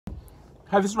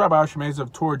Hi, this is Rabbi Asher Meza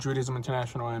of Torah Judaism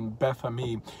International in Beth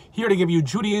Ami, here to give you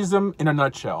Judaism in a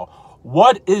nutshell.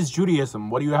 What is Judaism?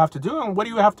 What do you have to do and what do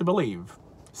you have to believe?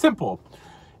 Simple.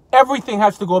 Everything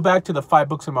has to go back to the 5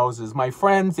 books of Moses. My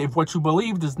friends, if what you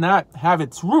believe does not have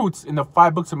its roots in the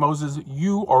 5 books of Moses,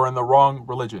 you are in the wrong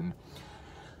religion.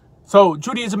 So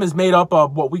Judaism is made up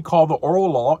of what we call the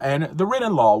oral law and the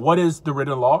written law. What is the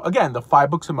written law? Again, the 5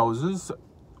 books of Moses,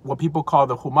 what people call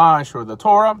the Chumash or the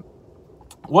Torah.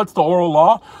 What's the oral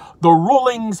law? The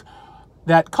rulings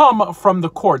that come from the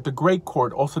court, the great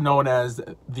court, also known as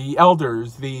the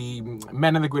elders, the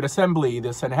men in the great assembly,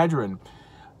 the Sanhedrin.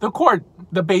 The court,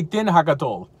 the Beit Din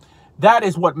Hagadol. That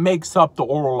is what makes up the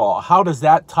oral law. How does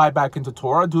that tie back into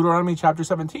Torah? Deuteronomy chapter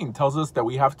 17 tells us that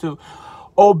we have to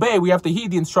obey, we have to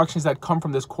heed the instructions that come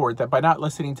from this court, that by not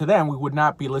listening to them, we would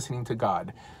not be listening to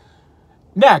God.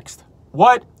 Next,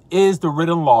 what is the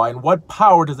written law and what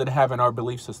power does it have in our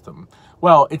belief system?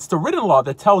 Well, it's the written law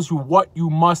that tells you what you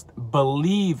must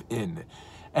believe in.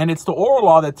 And it's the oral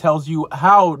law that tells you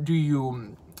how do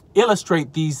you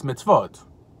illustrate these mitzvot.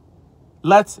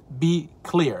 Let's be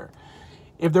clear.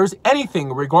 If there's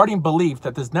anything regarding belief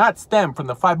that does not stem from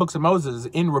the 5 books of Moses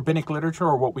in rabbinic literature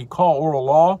or what we call oral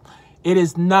law, it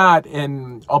is not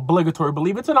an obligatory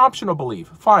belief. It's an optional belief.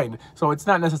 Fine. So it's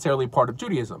not necessarily part of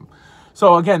Judaism.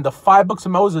 So again, the 5 books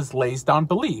of Moses lays down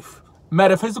belief.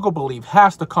 Metaphysical belief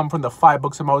has to come from the 5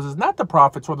 books of Moses, not the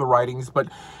prophets or the writings, but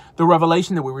the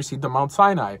revelation that we received on Mount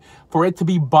Sinai, for it to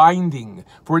be binding,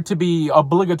 for it to be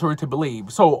obligatory to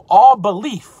believe. So all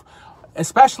belief,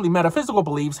 especially metaphysical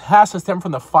beliefs, has to stem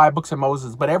from the 5 books of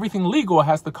Moses, but everything legal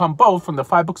has to come both from the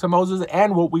 5 books of Moses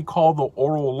and what we call the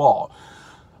oral law.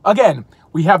 Again,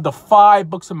 we have the 5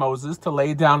 books of Moses to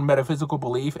lay down metaphysical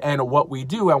belief and what we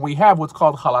do, and we have what's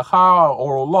called halakha,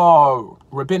 oral law,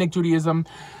 rabbinic Judaism,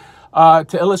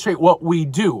 to illustrate what we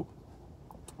do.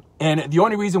 And the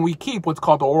only reason we keep what's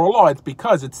called the oral law is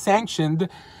because it's sanctioned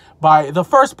by the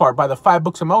first part, by the 5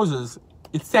 books of Moses.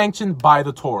 It's sanctioned by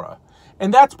the Torah.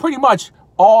 And that's pretty much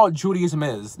all Judaism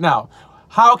is. Now,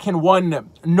 how can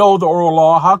one know the oral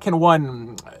law? How can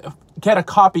one get a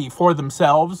copy for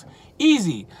themselves?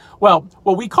 Easy. Well,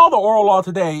 what we call the oral law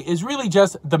today is really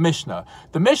just the Mishnah.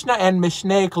 The Mishnah and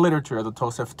Mishnaic literature, the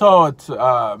Toseftot,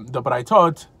 the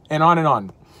Braitot, and on and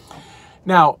on.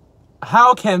 Now,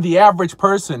 how can the average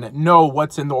person know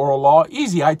what's in the oral law?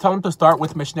 Easy. I tell them to start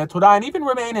with Mishneh Torah and even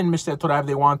remain in Mishneh Torah if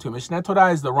they want to. Mishneh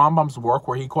Torah is the Rambam's work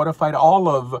where he codified all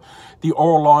of the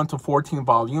oral law into 14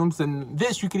 volumes. And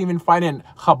this you can even find in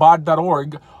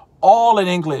Chabad.org, all in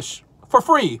English, for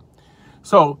free.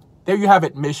 So there you have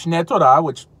it, Mishneh Torah,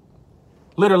 which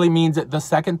literally means the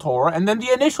second Torah, and then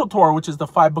the initial Torah, which is the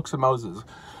 5 books of Moses.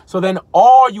 So then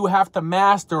all you have to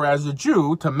master as a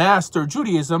Jew, to master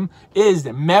Judaism, is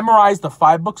memorize the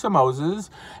 5 books of Moses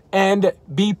and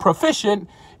be proficient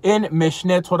in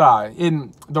Mishneh Torah,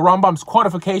 in the Rambam's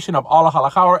codification of all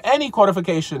halakha, or any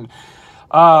codification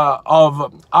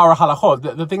of our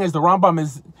halachot. The thing is, the Rambam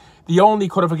is the only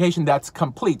codification that's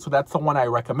complete, so that's the one I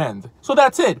recommend. So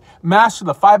that's it. Master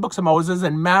the 5 books of Moses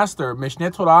and master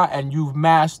Mishneh Torah, and you've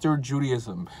mastered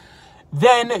Judaism.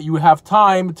 Then you have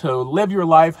time to live your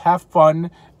life, have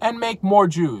fun, and make more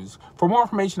Jews. For more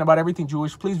information about everything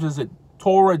Jewish, please visit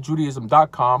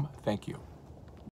TorahJudaism.com. Thank you.